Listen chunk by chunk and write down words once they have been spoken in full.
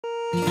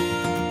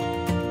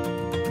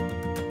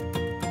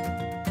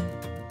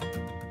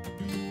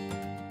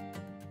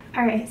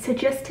Alright, so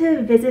just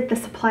to visit the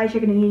supplies you're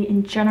going to need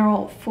in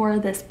general for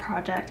this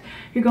project,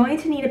 you're going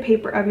to need a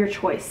paper of your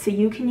choice. So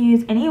you can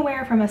use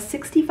anywhere from a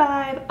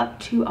 65 up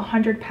to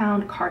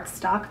 100-pound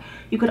cardstock.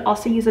 You could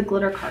also use a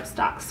glitter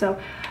cardstock. So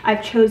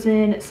I've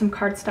chosen some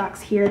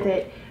cardstocks here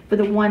that for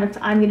the ones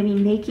I'm going to be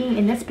making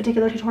in this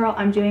particular tutorial,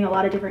 I'm doing a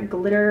lot of different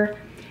glitter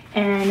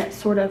and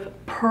sort of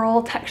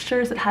pearl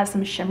textures that have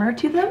some shimmer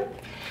to them,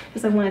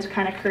 because I wanted to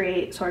kind of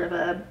create sort of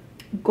a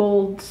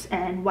golds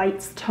and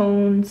whites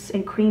tones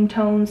and cream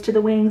tones to the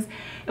wings.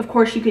 Of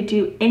course, you could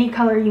do any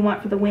color you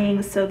want for the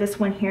wings. So this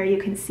one here you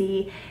can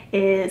see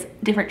is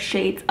different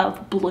shades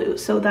of blue.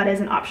 So that is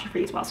an option for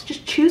you as well. So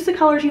just choose the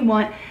colors you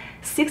want.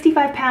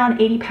 65-pound,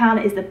 80-pound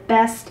is the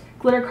best.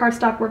 Glitter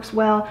cardstock works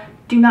well.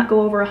 Do not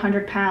go over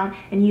 100-pound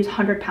and use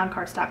 100-pound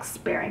cardstock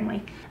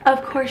sparingly.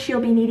 Of course,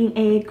 you'll be needing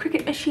a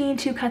Cricut machine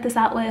to cut this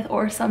out with,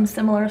 or some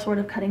similar sort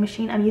of cutting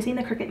machine. I'm using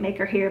the Cricut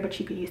Maker here, but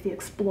you could use the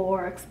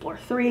Explore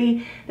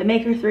 3, the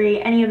Maker 3.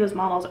 Any of those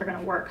models are going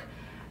to work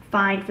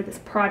fine for this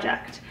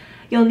project.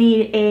 You'll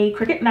need a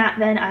Cricut mat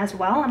then as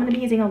well. I'm going to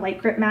be using a light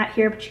grip mat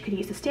here, but you could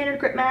use a standard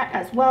grip mat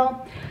as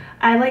well.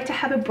 I like to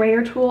have a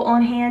brayer tool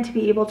on hand to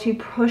be able to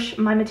push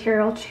my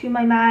material to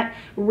my mat.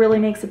 Really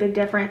makes a big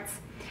difference.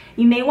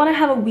 You may want to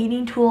have a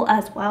weeding tool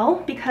as well,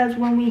 because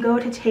when we go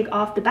to take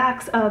off the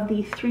backs of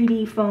the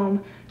 3D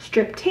foam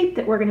strip tape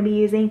that we're going to be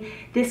using,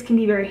 this can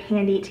be very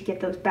handy to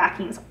get those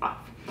backings off.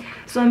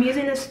 So I'm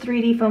using this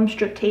 3D foam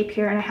strip tape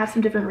here, and I have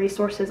some different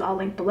resources I'll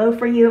link below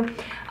for you.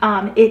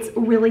 It's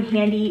really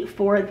handy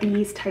for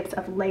these types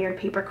of layered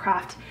paper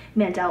craft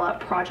mandala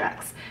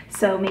projects,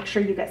 so make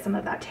sure you get some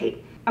of that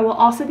tape. I will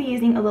also be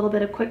using a little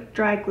bit of quick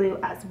dry glue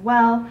as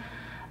well,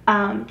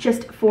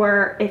 just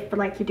for if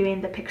like you're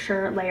doing the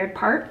picture layered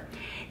part.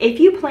 If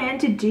you plan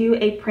to do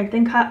a print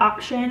and cut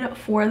option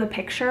for the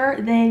picture,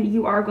 then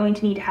you are going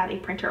to need to have a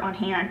printer on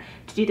hand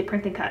to do the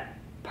print and cut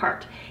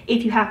part.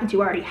 If you happen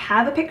to already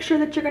have a picture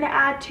that you're going to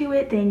add to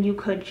it, then you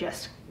could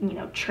just, you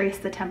know, trace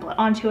the template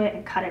onto it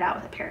and cut it out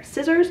with a pair of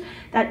scissors.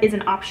 That is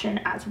an option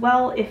as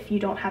well if you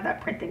don't have that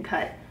print and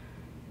cut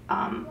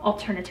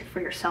alternative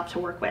for yourself to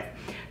work with.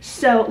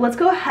 So let's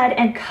go ahead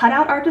and cut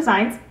out our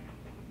designs.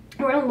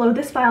 We're going to load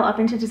this file up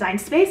into Design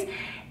Space,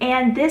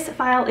 and this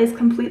file is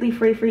completely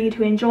free for you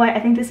to enjoy. I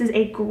think this is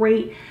a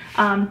great,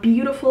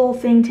 beautiful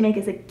thing to make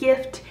as a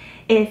gift.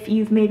 If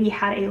you've maybe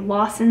had a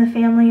loss in the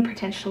family,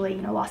 potentially,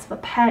 you know, loss of a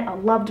pet, a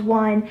loved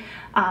one,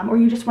 or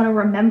you just want to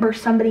remember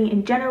somebody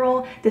in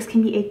general, this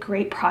can be a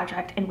great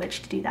project in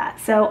which to do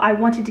that. So I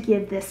wanted to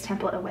give this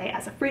template away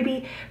as a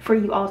freebie for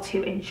you all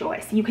to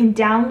enjoy. So you can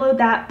download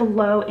that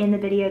below in the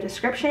video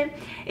description.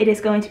 It is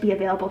going to be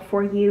available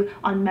for you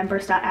on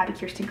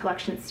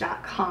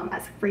members.abbikirstencollections.com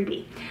as a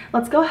freebie.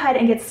 Let's go ahead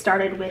and get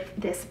started with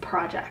this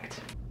project.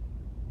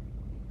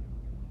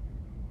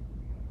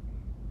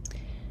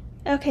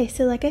 Okay,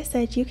 so like I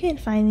said, you can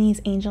find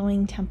these angel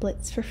wing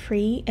templates for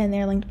free, and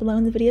they're linked below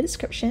in the video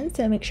description,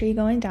 so make sure you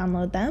go and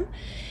download them.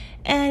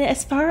 And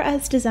as far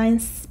as Design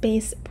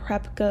Space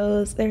prep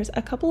goes, there's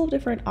a couple of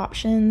different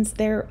options.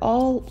 They're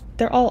all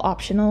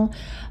optional,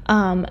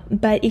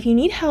 but if you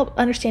need help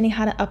understanding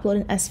how to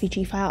upload an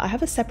SVG file, I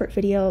have a separate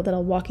video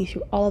that'll walk you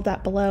through all of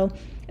that below.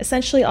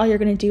 Essentially, all you're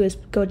going to do is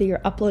go to your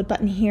upload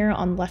button here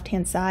on the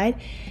left-hand side,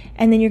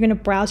 and then you're going to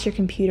browse your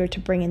computer to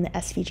bring in the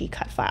SVG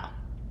cut file.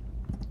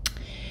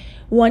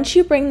 Once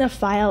you bring the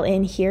file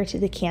in here to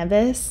the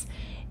canvas,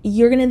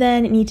 you're going to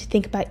then need to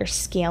think about your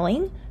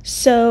scaling.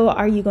 So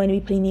are you going to be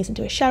putting these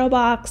into a shadow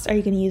box? Are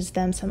you going to use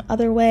them some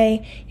other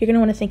way? You're going to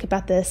want to think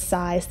about the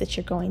size that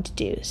you're going to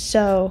do.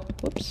 So,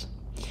 whoops.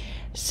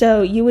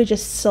 So you would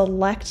just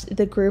select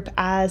the group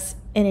as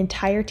an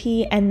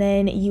entirety, and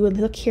then you would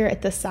look here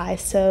at the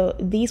size. So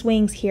these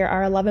wings here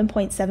are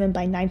 11.7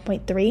 by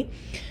 9.3.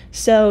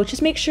 So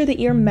just make sure that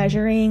you're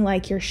measuring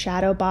like your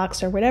shadow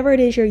box or whatever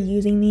it is you're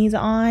using these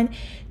on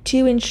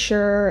to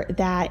ensure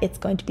that it's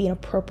going to be an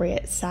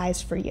appropriate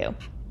size for you.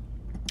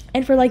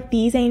 And for like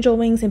these angel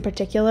wings in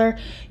particular,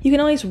 you can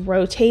always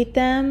rotate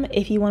them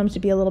if you want them to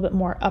be a little bit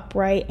more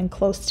upright and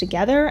close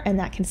together, and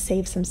that can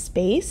save some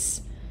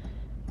space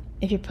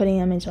if you're putting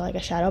them into like a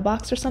shadow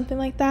box or something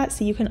like that.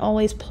 So you can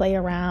always play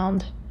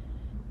around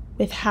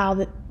with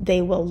how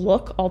they will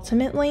look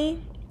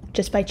ultimately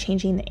just by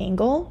changing the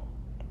angle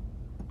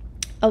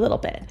a little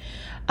bit.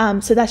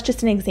 So that's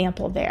just an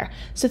example there.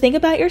 So think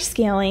about your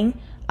scaling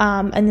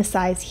and the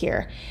size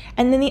here.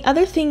 And then the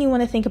other thing you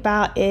want to think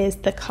about is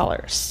the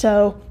colors.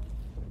 So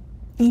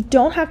you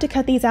don't have to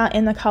cut these out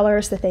in the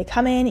colors that they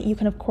come in. You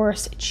can of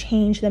course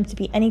change them to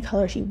be any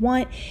colors you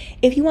want.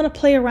 If you want to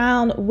play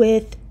around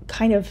with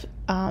kind of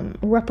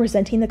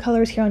representing the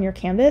colors here on your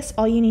canvas,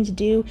 all you need to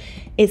do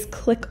is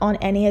click on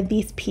any of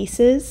these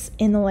pieces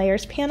in the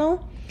layers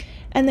panel,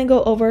 and then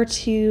go over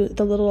to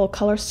the little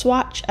color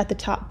swatch at the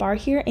top bar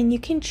here, and you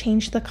can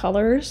change the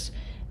colors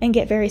and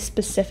get very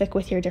specific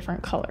with your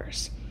different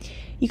colors.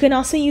 You can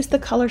also use the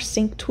color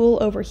sync tool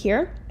over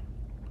here.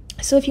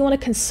 So if you want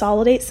to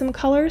consolidate some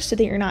colors so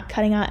that you're not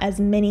cutting out as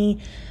many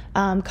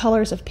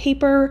colors of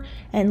paper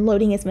and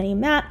loading as many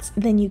mats,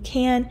 then you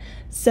can.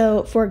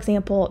 So for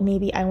example,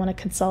 maybe I want to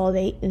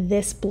consolidate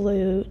this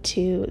blue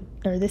to,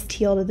 or this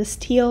teal to this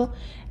teal,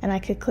 and I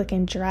could click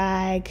and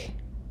drag,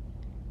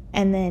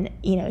 and then,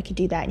 you know, it could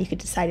do that, and you could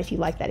decide if you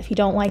like that. If you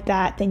don't like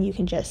that, then you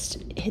can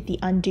just hit the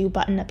undo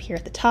button up here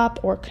at the top,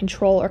 or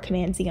Control or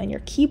Command Z on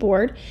your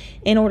keyboard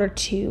in order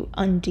to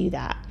undo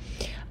that,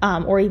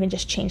 or even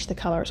just change the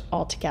colors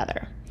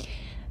altogether.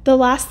 The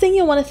last thing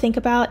you'll want to think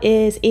about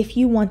is if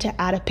you want to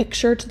add a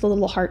picture to the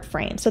little heart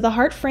frame. So the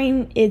heart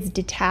frame is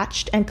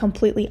detached and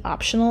completely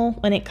optional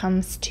when it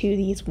comes to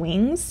these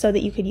wings, so that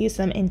you could use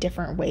them in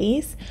different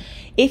ways.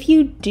 If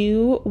you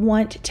do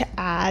want to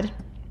add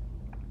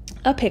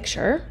a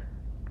picture,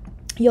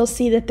 you'll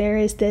see that there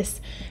is this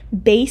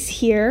base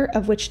here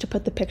of which to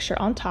put the picture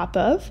on top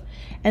of,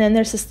 and then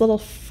there's this little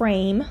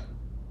frame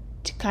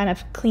to kind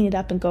of clean it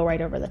up and go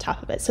right over the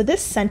top of it. So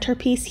this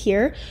centerpiece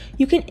here,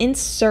 you can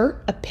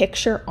insert a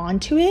picture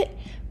onto it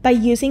by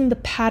using the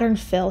pattern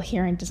fill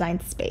here in Design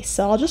Space.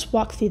 So I'll just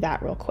walk through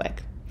that real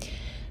quick.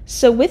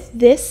 So with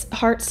this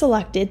heart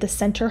selected, the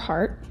center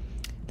heart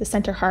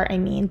I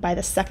mean by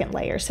the second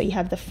layer. So you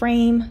have the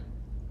frame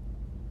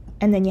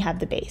and then you have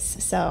the base.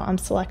 So I'm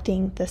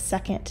selecting the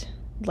second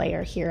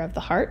layer here of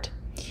the heart.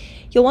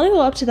 You'll want to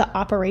go up to the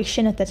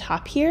operation at the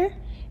top here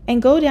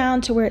and go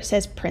down to where it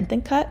says print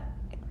and cut,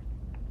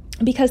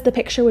 because the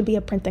picture would be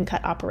a print and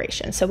cut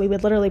operation. So we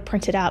would literally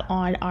print it out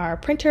on our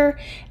printer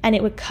and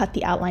it would cut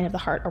the outline of the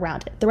heart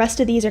around it. The rest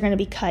of these are going to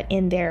be cut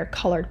in their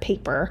colored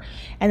paper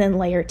and then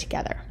layered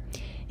together.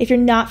 If you're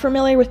not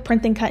familiar with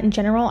print and cut in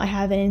general, I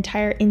have an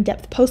entire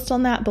in-depth post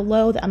on that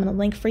below that I'm going to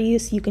link for you,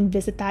 so you can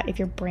visit that if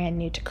you're brand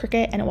new to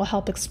Cricut, and it will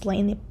help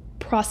explain the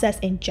process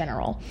in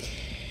general.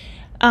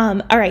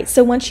 All right,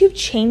 so once you've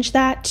changed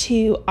that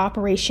to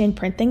Operation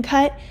Print and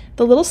Cut,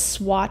 the little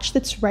swatch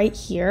that's right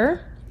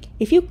here,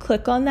 if you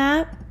click on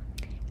that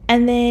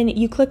and then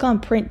you click on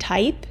Print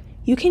Type,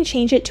 you can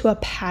change it to a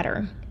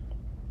pattern.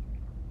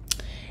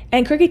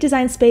 And Cricut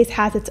Design Space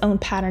has its own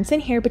patterns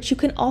in here, but you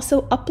can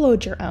also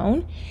upload your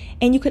own,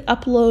 and you could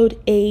upload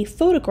a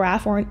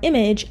photograph or an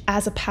image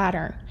as a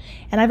pattern.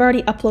 And I've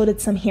already uploaded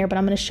some here, but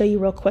I'm going to show you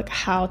real quick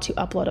how to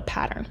upload a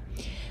pattern.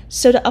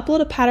 So to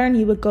upload a pattern,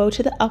 you would go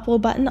to the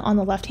upload button on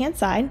the left-hand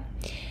side.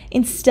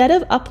 Instead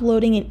of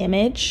uploading an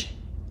image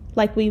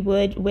like we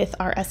would with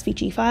our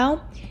SVG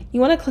file, you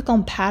want to click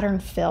on Pattern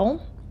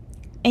Fill,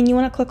 and you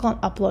want to click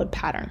on Upload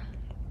Pattern.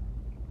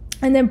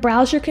 And then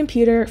browse your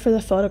computer for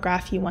the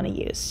photograph you want to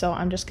use. So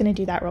I'm just going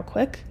to do that real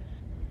quick.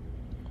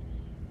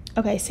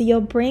 Okay, so you'll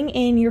bring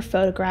in your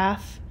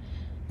photograph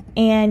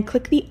and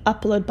click the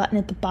Upload button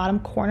at the bottom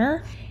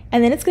corner,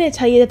 and then it's going to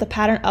tell you that the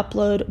pattern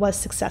upload was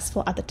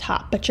successful at the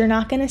top, but you're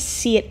not going to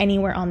see it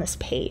anywhere on this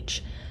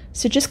page.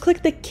 So just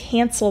click the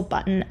Cancel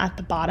button at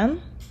the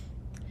bottom,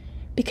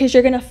 because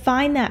you're going to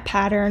find that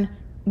pattern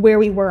where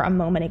we were a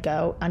moment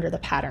ago under the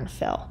pattern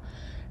fill.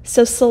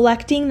 So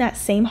selecting that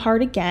same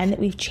heart again that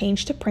we've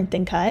changed to print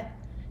and cut,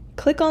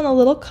 click on the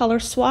little color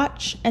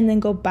swatch and then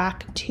go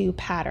back to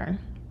pattern.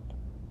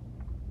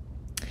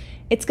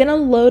 It's going to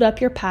load up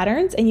your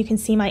patterns, and you can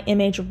see my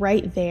image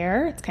right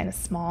there. It's kind of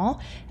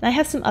small, and I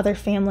have some other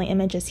family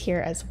images here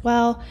as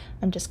well.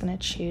 I'm just going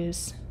to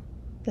choose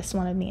this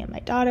one of me and my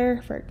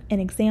daughter for an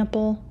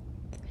example.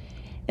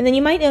 And then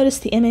you might notice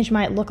the image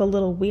might look a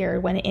little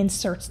weird when it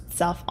inserts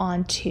itself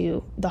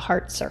onto the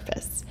heart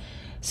surface.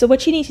 So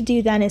what you need to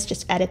do then is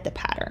just edit the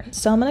pattern.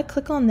 So I'm going to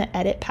click on the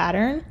edit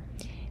pattern,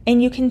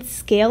 and you can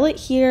scale it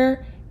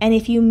here. And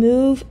if you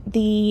move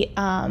the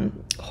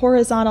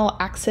horizontal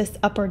axis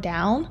up or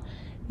down,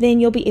 then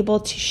you'll be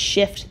able to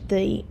shift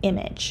the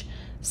image.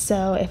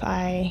 So if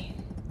I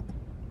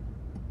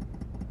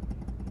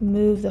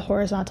move the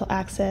horizontal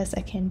axis,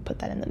 I can put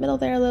that in the middle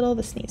there a little.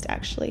 This needs to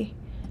actually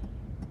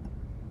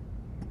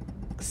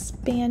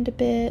expand a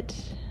bit,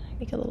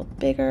 make it a little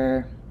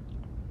bigger.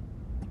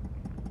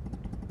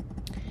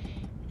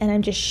 And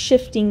I'm just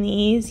shifting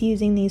these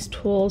using these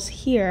tools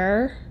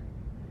here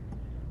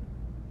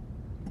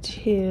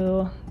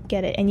to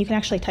get it. And you can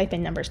actually type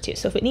in numbers too.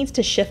 So if it needs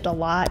to shift a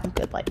lot, you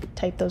could like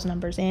type those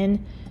numbers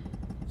in.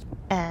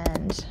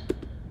 And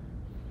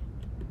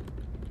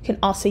you can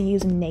also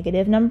use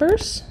negative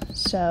numbers.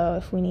 So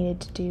if we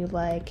needed to do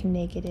like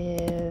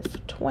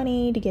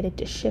 -20 to get it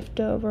to shift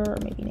over, or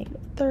maybe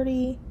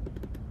 -30.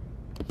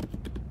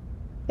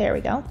 There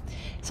we go.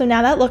 So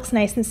now that looks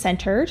nice and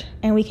centered,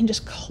 and we can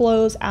just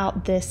close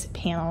out this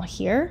panel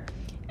here,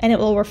 and it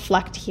will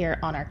reflect here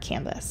on our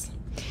canvas.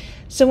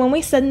 So when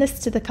we send this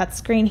to the cut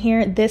screen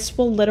here, this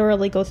will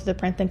literally go through the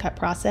print and cut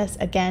process.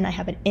 Again, I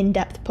have an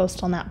in-depth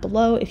post on that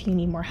below if you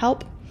need more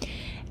help.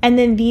 And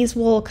then these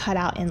will cut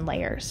out in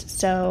layers.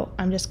 So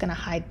I'm just gonna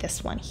hide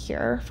this one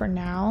here for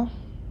now.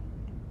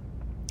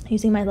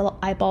 Using my little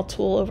eyeball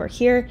tool over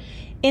here,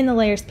 in the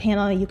layers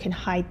panel, you can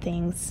hide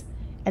things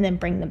and then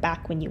bring them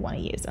back when you want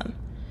to use them.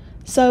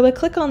 So I would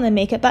click on the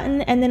Make It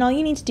button, and then all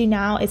you need to do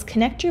now is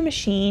connect your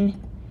machine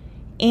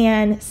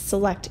and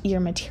select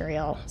your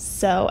material.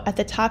 So at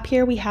the top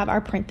here we have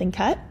our print and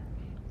cut,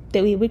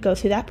 that we would go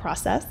through that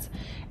process.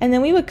 And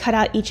then we would cut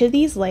out each of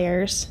these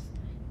layers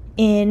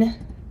in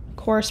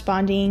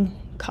corresponding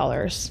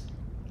colors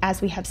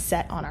as we have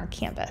set on our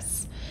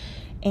canvas.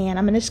 And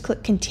I'm going to just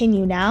click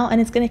continue now, and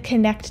it's going to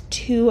connect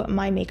to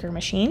my maker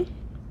machine.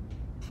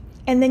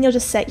 And then you'll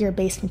just set your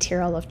base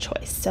material of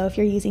choice. So if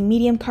you're using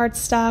medium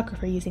cardstock, or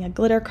if you're using a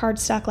glitter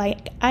cardstock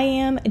like I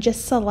am,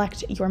 just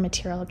select your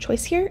material of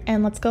choice here,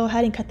 and let's go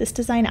ahead and cut this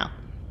design out.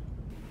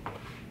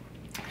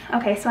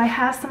 Okay, so I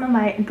have some of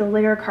my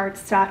glitter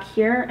cardstock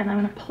here, and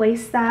I'm going to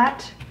place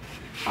that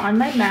on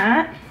my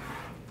mat.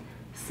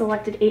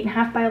 Selected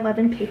 8.5 by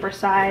 11 paper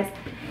size.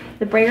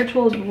 The brayer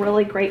tool is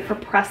really great for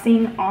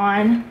pressing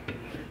on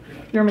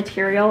your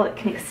material. It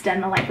can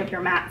extend the length of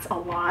your mats a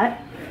lot.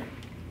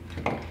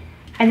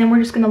 And then we're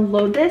just going to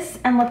load this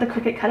and let the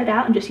Cricut cut it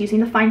out. I'm just using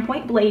the fine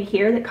point blade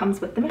here that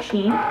comes with the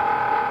machine.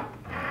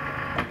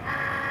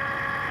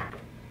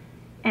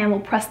 And we'll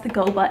press the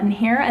go button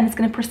here, and it's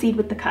going to proceed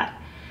with the cut.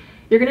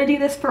 You're going to do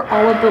this for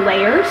all of the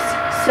layers.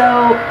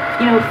 So,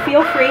 you know,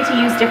 feel free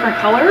to use different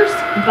colors,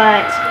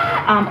 but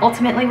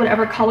ultimately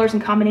whatever colors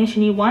and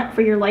combination you want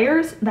for your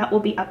layers, that will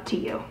be up to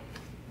you.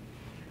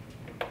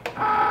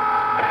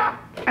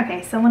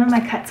 Okay, so one of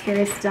my cuts here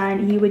is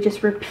done. You would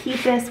just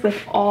repeat this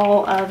with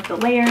all of the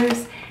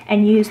layers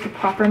and use the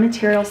proper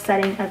material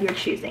setting of your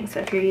choosing. So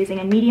if you're using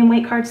a medium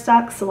weight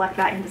cardstock, select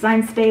that in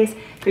design space.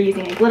 If you're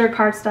using a glitter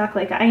cardstock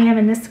like I am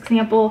in this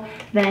example,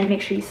 then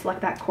make sure you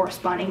select that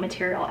corresponding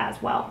material as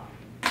well.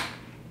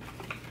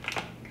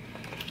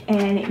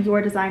 And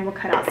your design will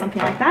cut out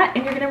something like that.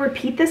 And you're going to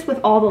repeat this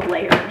with all the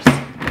layers.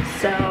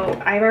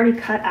 So I've already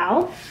cut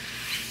out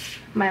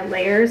my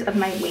layers of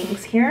my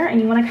wings here,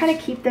 and you want to kind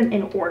of keep them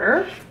in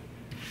order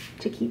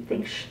to keep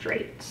things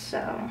straight.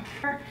 So,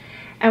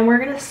 and we're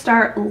going to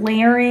start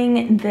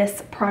layering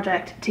this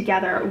project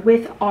together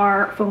with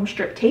our foam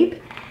strip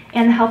tape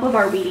and the help of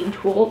our weeding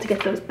tool to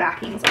get those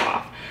backings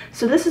off.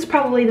 So this is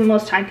probably the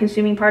most time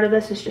consuming part of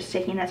this, is just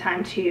taking the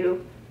time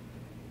to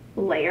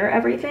layer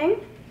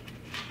everything.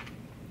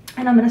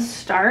 And I'm going to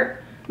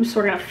start, I'm just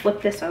sort of going to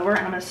flip this over,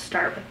 and I'm going to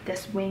start with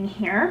this wing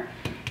here.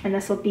 And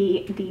this will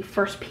be the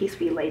first piece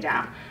we lay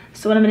down.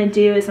 So what I'm going to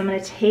do is I'm going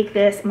to take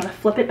this, I'm going to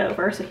flip it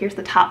over. So here's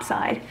the top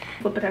side.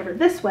 Flip it over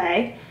this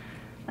way,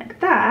 like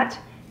that.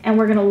 And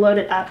we're going to load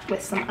it up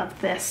with some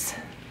of this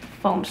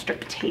foam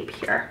strip tape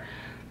here.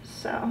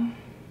 So I'm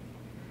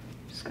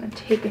just going to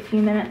take a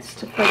few minutes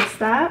to place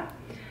that.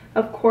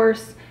 Of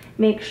course,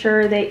 make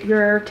sure that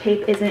your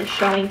tape isn't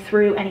showing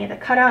through any of the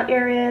cutout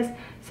areas.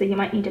 So you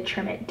might need to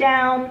trim it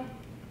down,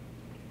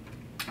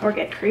 or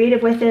get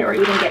creative with it, or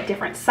even get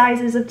different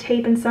sizes of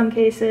tape in some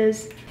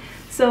cases.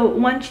 So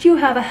once you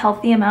have a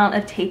healthy amount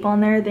of tape on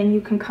there, then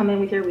you can come in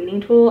with your weeding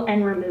tool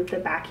and remove the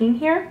backing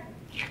here.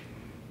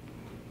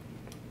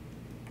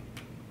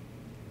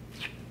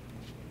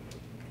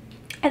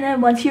 And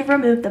then once you've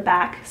removed the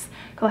backs,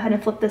 go ahead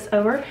and flip this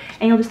over,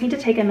 and you'll just need to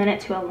take a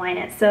minute to align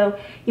it. So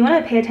you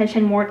want to pay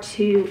attention more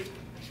to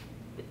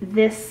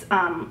this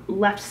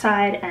left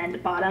side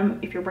and bottom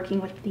if you're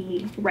working with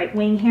the right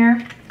wing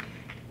here,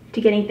 to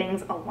getting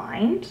things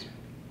aligned.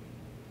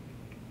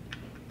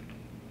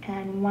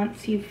 And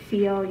once you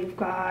feel you've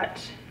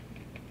got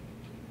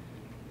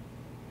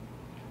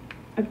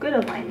a good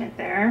alignment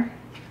there,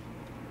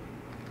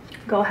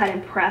 go ahead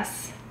and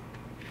press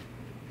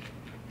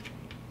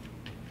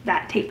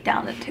that tape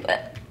down into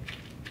it.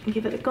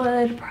 Give it a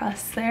good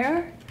press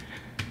there.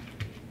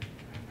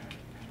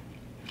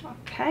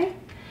 Okay.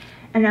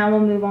 And now we'll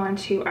move on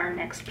to our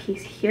next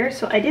piece here.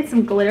 So I did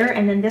some glitter,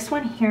 and then this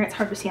one here, it's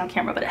hard to see on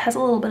camera, but it has a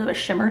little bit of a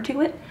shimmer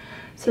to it.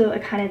 So I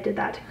kind of did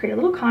that to create a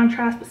little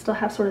contrast, but still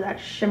have sort of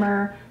that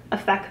shimmer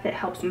effect that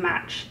helps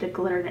match the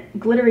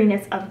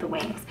glitteriness of the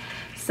wings.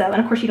 So,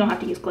 and of course you don't have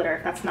to use glitter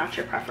if that's not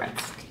your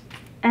preference.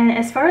 And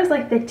as far as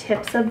like the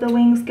tips of the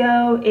wings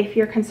go, if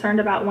you're concerned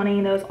about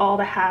wanting those all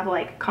to have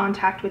like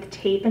contact with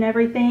tape and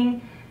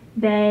everything,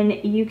 then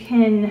you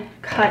can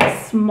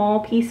cut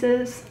small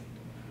pieces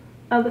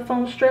of the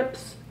foam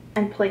strips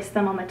and place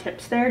them on the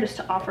tips there just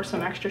to offer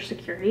some extra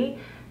security.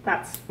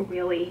 That's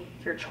really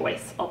your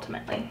choice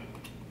ultimately.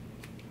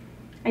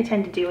 I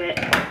tend to do it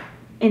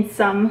in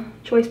some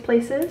choice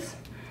places.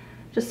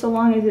 Just so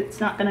long as it's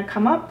not going to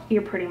come up,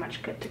 you're pretty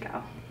much good to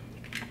go.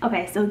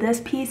 Okay, so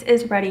this piece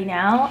is ready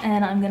now,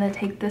 and I'm going to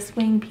take this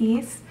wing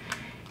piece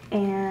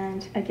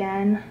and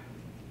again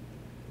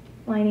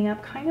lining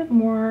up kind of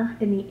more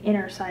in the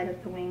inner side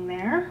of the wing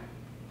there.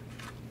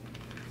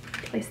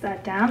 Place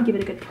that down, give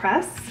it a good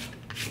press.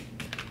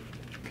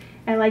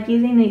 I like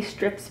using these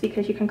strips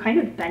because you can kind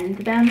of bend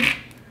them.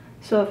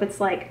 So if it's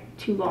like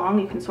too long,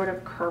 you can sort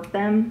of curve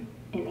them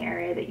in the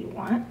area that you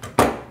want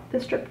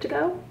the strip to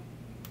go.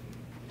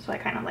 So I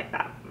kind of like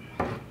that.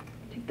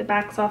 Take the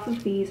backs off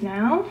of these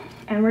now,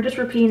 and we're just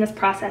repeating this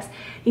process.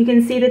 You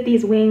can see that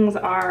these wings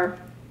are,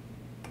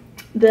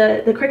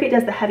 the Cricut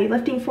does the heavy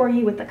lifting for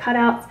you with the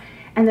cutouts,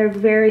 and they're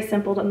very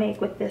simple to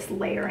make with this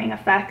layering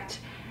effect.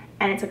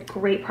 And it's a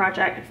great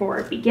project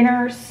for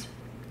beginners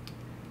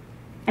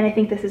And I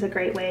think this is a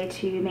great way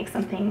to make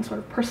something sort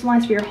of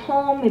personalized for your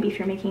home. Maybe if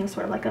you're making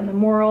sort of like a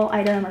memorial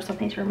item or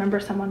something to remember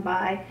someone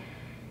by,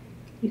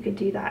 you could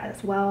do that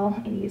as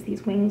well and use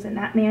these wings in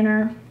that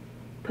manner.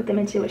 Put them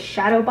into a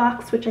shadow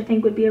box, which I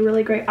think would be a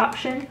really great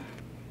option.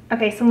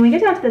 Okay, so when we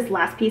get down to this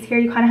last piece here,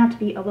 you kind of have to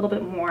be a little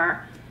bit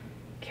more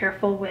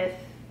careful with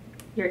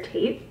your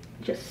tape,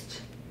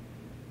 just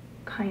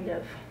kind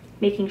of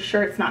making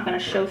sure it's not going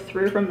to show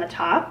through from the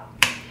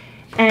top.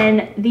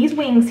 And these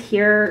wings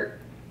here,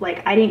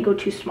 like, I didn't go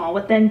too small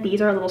with them.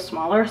 These are a little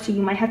smaller, so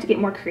you might have to get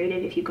more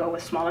creative if you go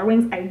with smaller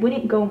wings. I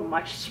wouldn't go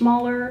much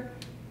smaller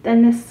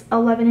than this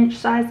 11-inch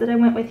size that I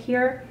went with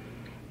here,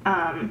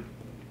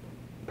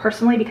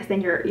 personally, because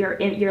then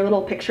your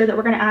little picture that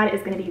we're going to add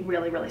is going to be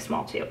really, really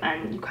small too,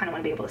 and you kind of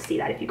want to be able to see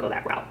that if you go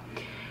that route.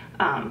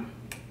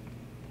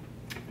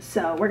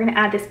 So we're going to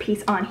add this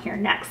piece on here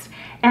next,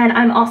 and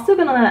I'm also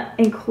going to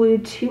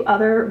include 2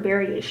 other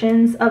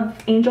variations of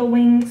angel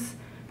wings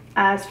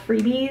as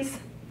freebies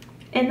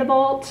in the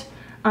vault.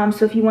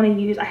 So if you want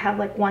to use, I have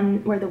like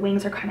one where the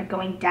wings are kind of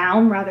going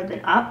down rather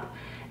than up,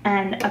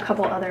 and a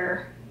couple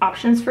other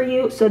options for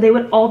you. So they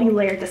would all be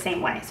layered the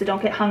same way. So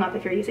don't get hung up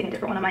if you're using a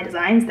different one of my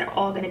designs. They're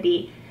all going to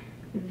be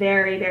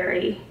very,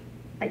 very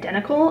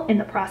identical in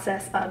the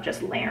process of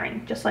just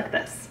layering, just like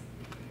this.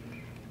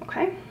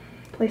 Okay,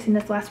 placing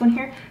this last one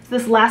here. So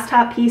this last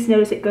top piece,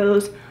 notice it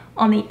goes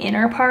on the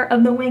inner part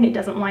of the wing. It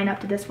doesn't line up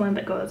to this one,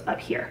 but goes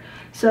up here.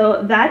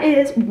 So that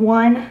is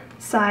one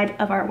side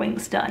of our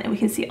wings done, and we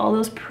can see all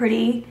those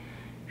pretty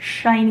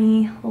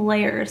shiny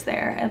layers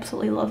there. I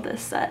absolutely love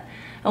this set.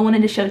 I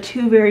wanted to show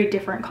 2 very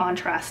different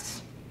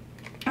contrasts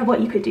of what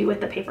you could do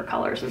with the paper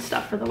colors and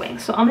stuff for the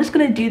wings. So I'm just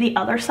going to do the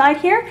other side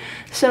here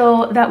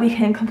so that we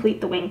can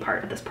complete the wing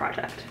part of this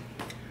project.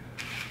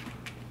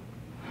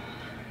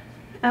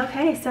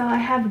 Okay, so I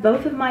have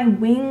both of my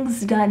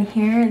wings done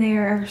here.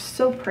 They're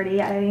so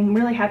pretty. I'm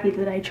really happy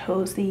that I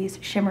chose these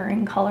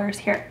shimmering colors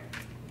here.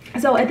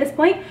 So at this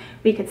point,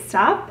 we could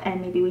stop, and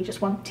maybe we just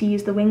want to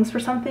use the wings for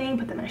something,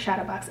 put them in a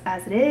shadow box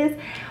as it is,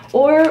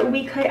 or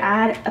we could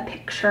add a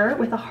picture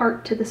with a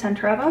heart to the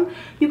center of them.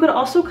 You could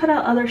also cut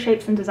out other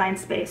shapes and design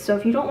space. So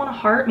if you don't want a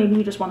heart, maybe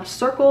you just want a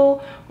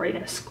circle or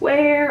even a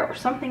square or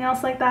something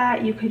else like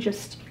that, you could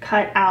just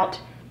cut out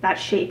that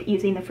shape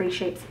using the free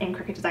shapes in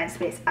Cricut Design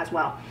Space as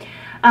well.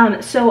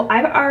 So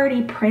I've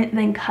already print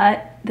then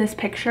cut this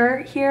picture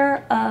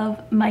here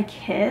of my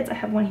kids. I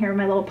have one here of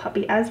my little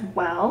puppy as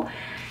well.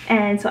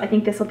 And so I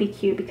think this will be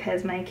cute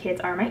because my kids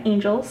are my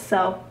angels.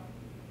 So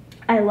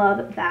I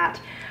love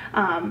that.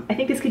 I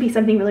think this could be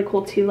something really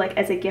cool too, like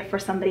as a gift for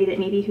somebody that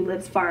maybe who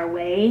lives far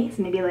away.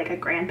 So maybe like a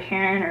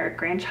grandparent or a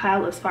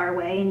grandchild lives far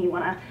away and you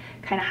want to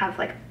kind of have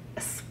like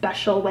a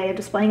special way of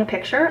displaying a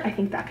picture. I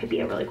think that could be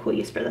a really cool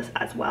use for this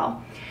as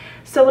well.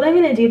 So what I'm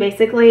going to do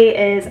basically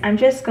is I'm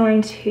just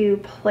going to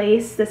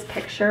place this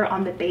picture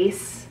on the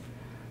base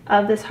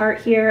of this heart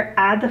here,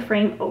 add the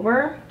frame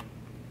over,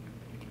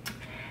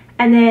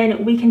 and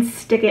then we can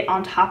stick it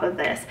on top of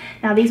this.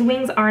 Now these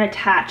wings aren't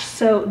attached,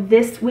 so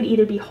this would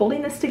either be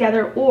holding this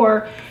together,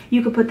 or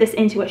you could put this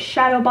into a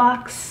shadow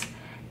box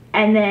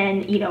and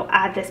then, you know,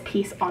 add this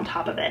piece on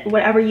top of it,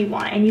 whatever you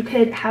want. And you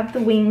could have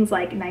the wings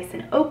like nice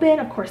and open.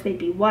 Of course they'd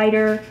be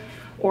wider,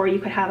 or you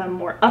could have them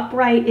more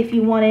upright if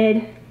you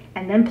wanted,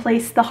 and then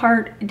place the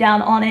heart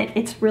down on it.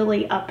 It's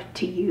really up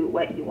to you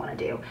what you want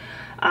to do.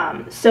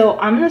 So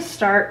I'm going to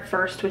start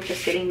first with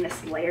just getting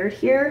this layered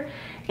here,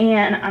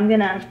 and I'm going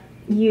to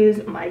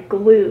use my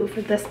glue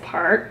for this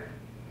part.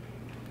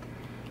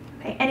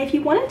 Okay, and if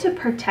you wanted to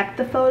protect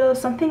the photo,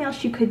 something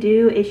else you could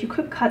do is you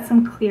could cut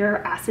some clear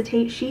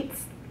acetate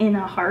sheets in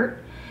a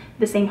heart,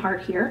 the same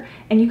heart here,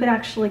 and you could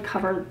actually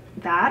cover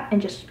that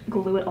and just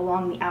glue it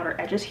along the outer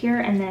edges here,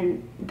 and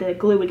then the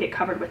glue would get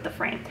covered with the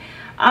frame.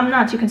 I'm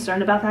not too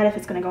concerned about that if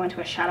it's going to go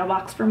into a shadow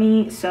box for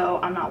me, so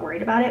I'm not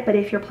worried about it. But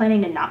if you're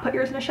planning to not put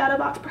yours in a shadow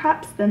box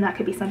perhaps, then that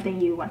could be something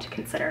you want to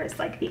consider, is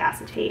like the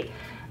acetate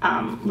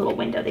little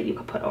window that you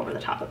could put over the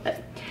top of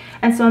it.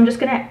 And so I'm just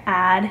going to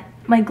add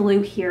my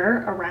glue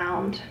here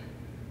around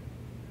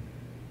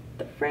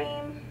the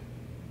frame.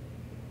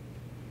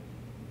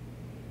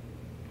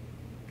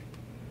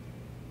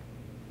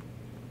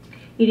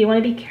 You do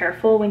want to be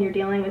careful when you're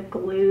dealing with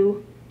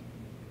glue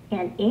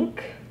and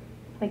ink,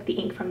 like the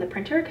ink from the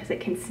printer, because it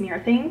can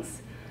smear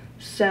things.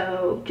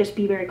 So just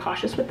be very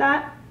cautious with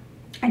that.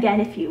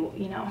 Again, if you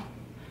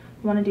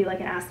want to do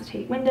like an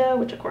acetate window,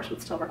 which of course would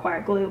still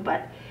require glue,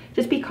 but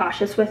just be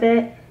cautious with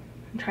it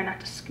and try not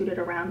to scoot it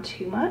around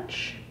too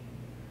much.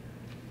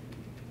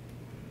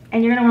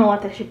 And you're going to want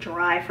to let this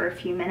dry for a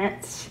few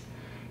minutes.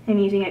 I'm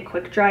using a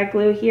quick dry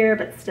glue here,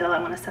 but still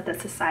I want to set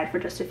this aside for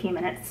just a few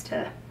minutes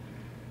to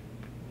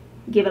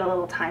give it a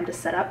little time to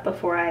set up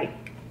before I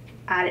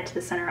add it to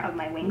the center of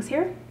my wings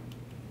here.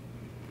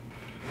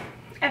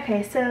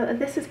 Okay, so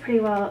this is pretty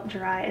well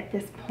dry at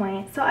this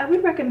point, so I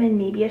would recommend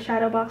maybe a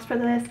shadow box for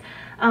this,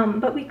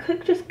 but we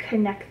could just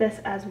connect this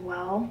as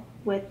well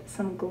with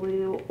some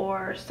glue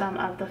or some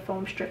of the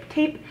foam strip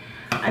tape.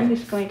 I'm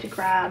just going to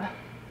grab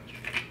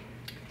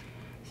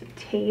some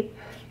tape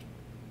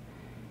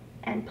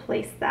and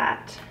place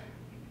that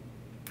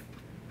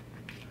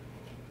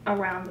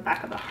around the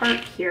back of the heart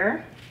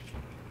here.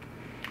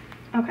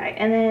 Okay,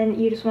 and then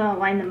you just want to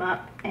line them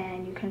up,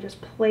 and you can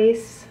just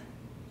place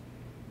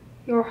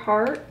your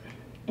heart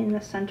in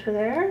the center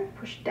there,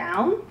 push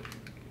down.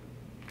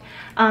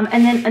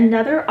 And then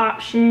another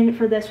option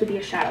for this would be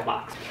a shadow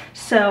box.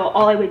 So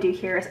all I would do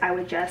here is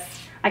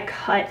I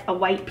cut a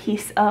white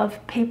piece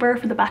of paper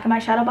for the back of my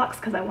shadow box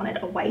because I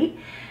wanted a white,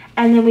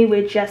 and then we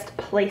would just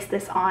place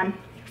this on.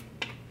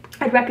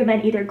 I'd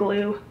recommend either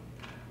glue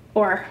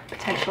or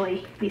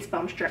potentially these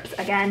foam strips.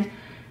 Again,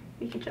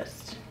 we can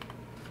just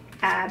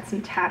add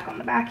some tack on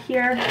the back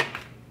here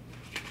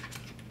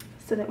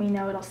so that we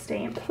know it'll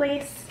stay in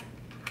place.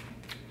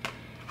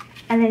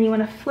 And then you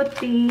want to flip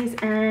these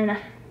and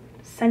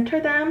center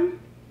them.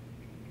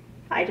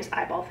 I just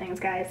eyeball things,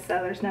 guys, so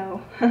there's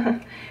no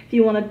if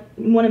you want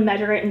to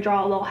measure it and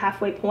draw a little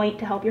halfway point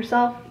to help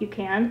yourself, you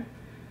can,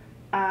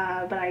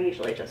 but I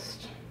usually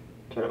just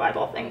sort of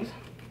eyeball things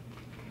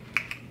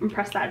and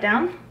press that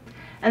down.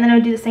 And then I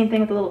would do the same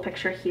thing with the little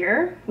picture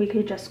here. We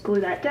could just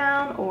glue that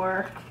down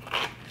or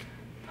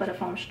put a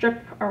foam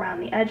strip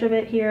around the edge of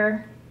it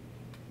here,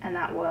 and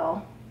that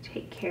will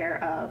take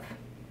care of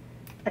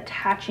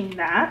attaching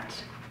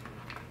that.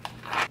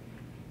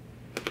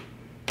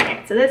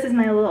 Okay, so this is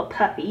my little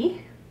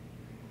puppy,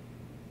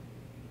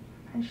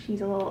 and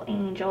she's a little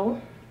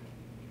angel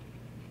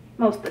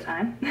most of the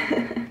time.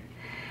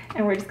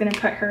 And we're just gonna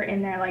put her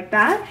in there like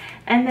that,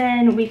 and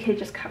then we could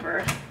just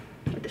cover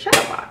with the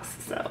shadow box.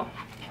 So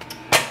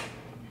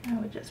I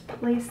would just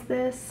place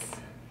this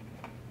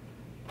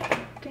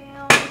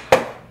down,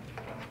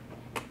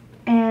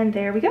 and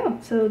there we go.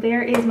 So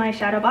there is my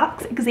shadow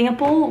box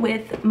example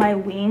with my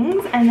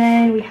wings, and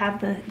then we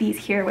have these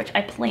here, which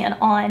I plan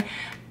on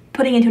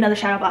putting into another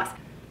shadow box.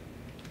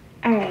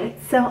 All right,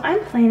 so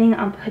I'm planning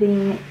on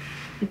putting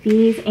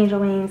these angel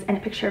wings and a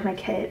picture of my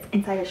kids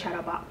inside a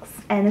shadow box,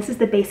 and this is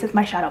the base of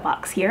my shadow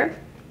box here.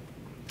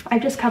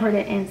 I've just covered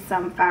it in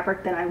some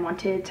fabric that I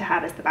wanted to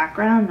have as the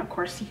background, and of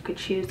course you could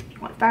choose if you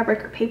want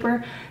fabric or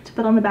paper to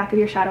put on the back of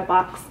your shadow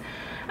box,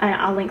 and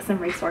I'll link some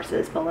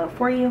resources below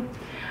for you.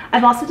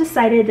 I've also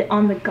decided that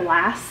on the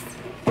glass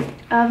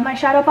of my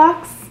shadow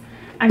box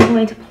I'm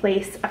going to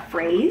place a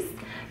phrase,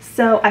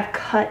 so I've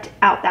cut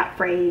out that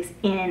phrase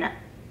in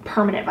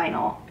permanent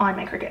vinyl on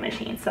my Cricut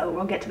machine, so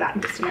we'll get to that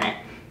in just a minute.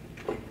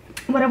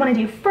 What I want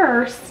to do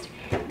first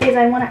is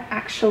I want to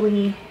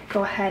actually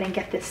go ahead and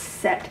get this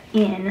set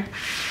in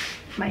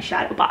my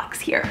shadow box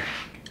here.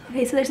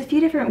 Okay, so there's a few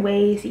different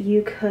ways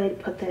you could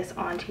put this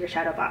onto your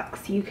shadow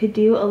box. You could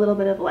do a little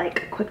bit of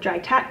like quick dry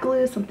tack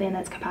glue, something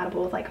that's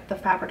compatible with like the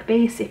fabric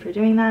base if you're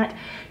doing that.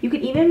 You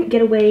could even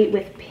get away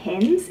with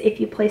pins if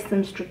you place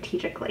them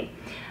strategically.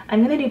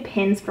 I'm going to do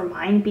pins for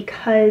mine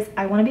because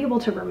I want to be able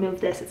to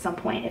remove this at some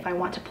point if I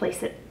want to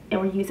place it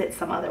or use it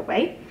some other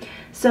way.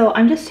 So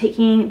I'm just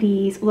taking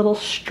these little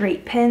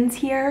straight pins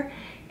here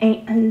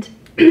and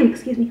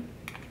excuse me,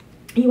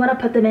 you want to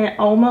put them in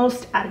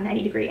almost at a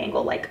 90-degree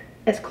angle, like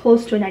as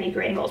close to a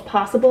 90-degree angle as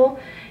possible,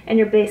 and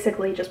you're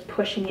basically just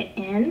pushing it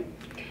in.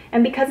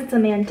 And because it's a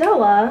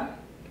mandala,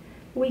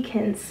 we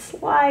can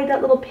slide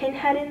that little pin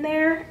head in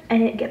there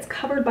and it gets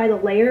covered by the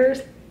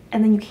layers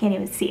and then you can't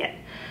even see it.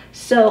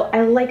 So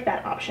I like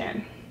that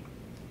option.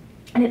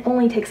 And it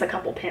only takes a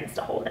couple pins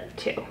to hold it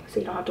too, so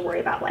you don't have to worry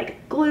about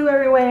like glue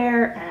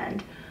everywhere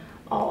and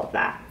all of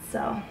that.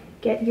 So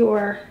get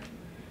your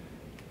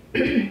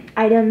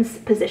items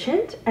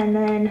positioned, and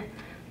then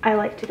I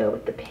like to go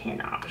with the pin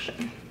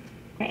option.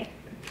 Okay,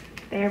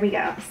 there we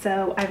go.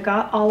 So I've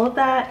got all of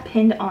that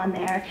pinned on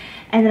there,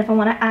 and then if I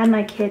want to add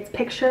my kid's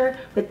picture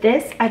with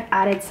this, I've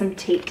added some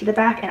tape to the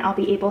back, and I'll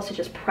be able to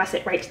just press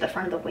it right to the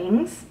front of the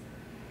wings.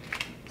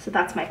 So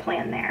that's my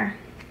plan there.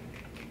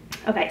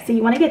 Okay, so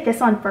you want to get this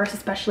on first,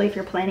 especially if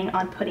you're planning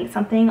on putting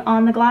something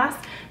on the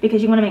glass,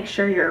 because you want to make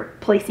sure you're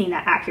placing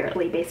that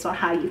accurately based on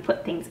how you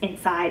put things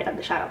inside of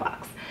the shadow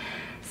box.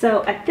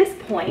 So at this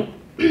point,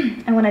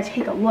 I want to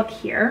take a look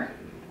here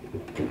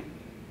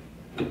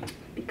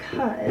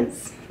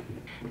because,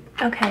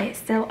 okay,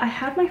 so I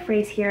have my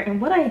phrase here,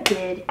 and what I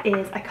did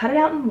is I cut it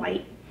out in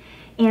white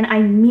and I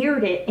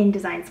mirrored it in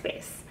Design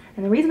Space.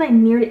 And the reason I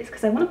mirrored it is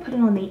because I want to put it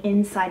on the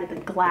inside of the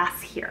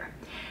glass here.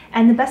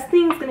 And the best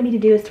thing is going to be to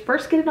do is to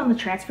first get it on the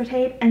transfer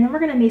tape, and then we're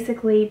going to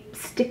basically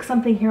stick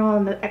something here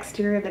on the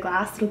exterior of the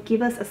glass. It'll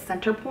give us a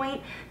center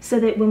point so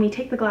that when we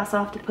take the glass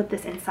off to put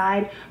this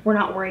inside, we're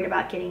not worried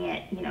about getting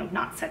it, you know,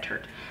 not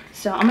centered.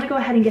 So I'm going to go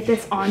ahead and get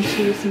this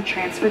onto some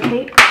transfer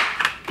tape.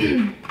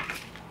 I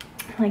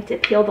like to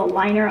peel the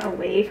liner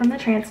away from the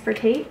transfer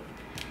tape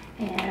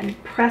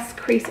and press,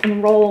 crease,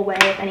 and roll away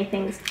if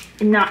anything's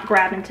not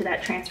grabbing to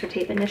that transfer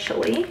tape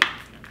initially.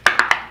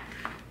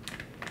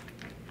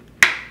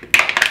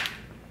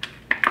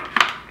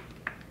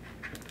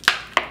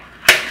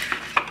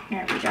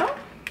 There we go.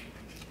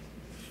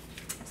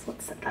 So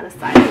let's set that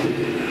aside.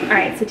 All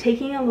right, so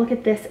taking a look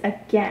at this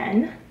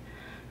again,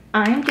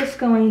 I'm just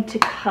going to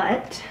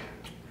cut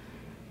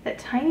that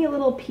tiny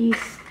little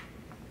piece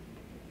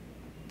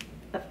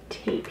of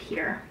tape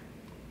here.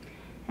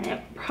 And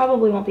it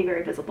probably won't be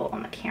very visible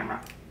on the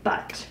camera,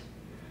 but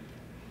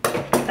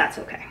that's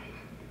okay.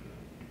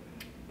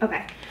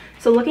 Okay,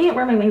 so looking at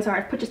where my wings are,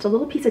 I've put just a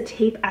little piece of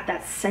tape at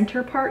that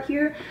center part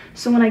here.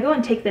 So when I go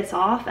and take this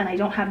off and I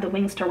don't have the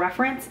wings to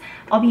reference,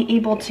 I'll be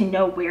able to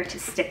know where to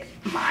stick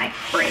my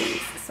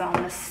phrase. So I'm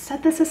gonna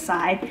set this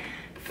aside,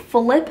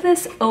 flip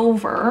this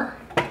over,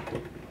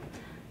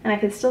 and I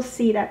can still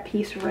see that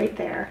piece right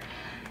there.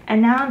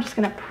 And now I'm just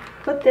gonna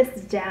put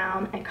this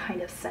down and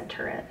kind of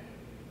center it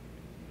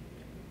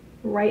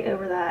right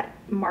over that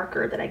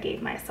marker that I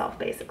gave myself,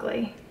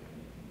 basically.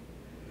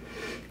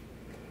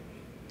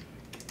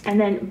 And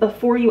then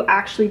before you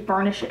actually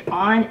burnish it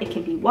on, it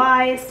can be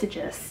wise to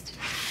just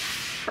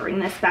bring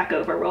this back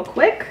over real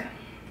quick,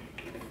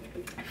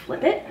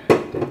 flip it,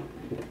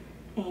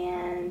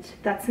 and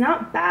that's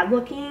not bad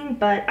looking,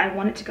 but I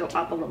want it to go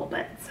up a little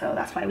bit, so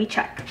that's why we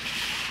check.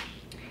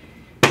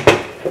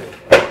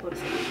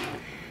 Whoops.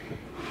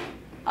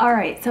 All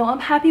right, so I'm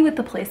happy with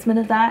the placement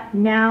of that.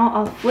 Now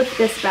I'll flip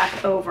this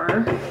back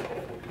over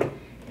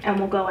and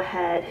we'll go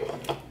ahead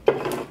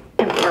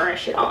and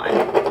burnish it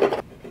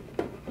on.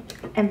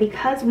 And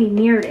because we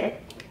mirrored it,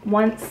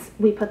 once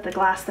we put the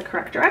glass the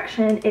correct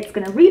direction, it's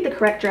going to read the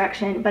correct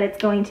direction, but it's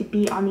going to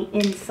be on the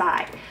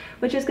inside,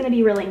 which is going to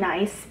be really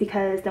nice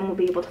because then we'll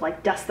be able to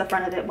like dust the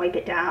front of it, wipe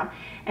it down,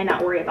 and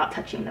not worry about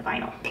touching the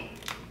vinyl.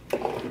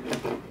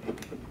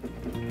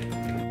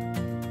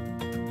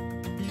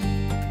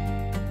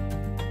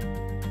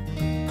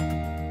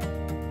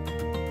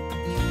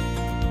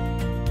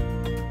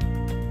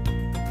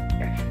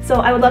 So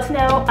I would love to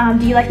know,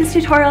 do you like this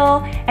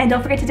tutorial? And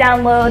don't forget to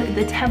download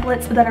the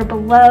templates that are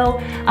below.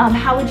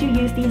 How would you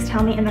use these?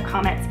 Tell me in the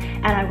comments,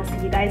 and I will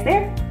see you guys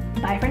there.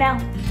 Bye for now.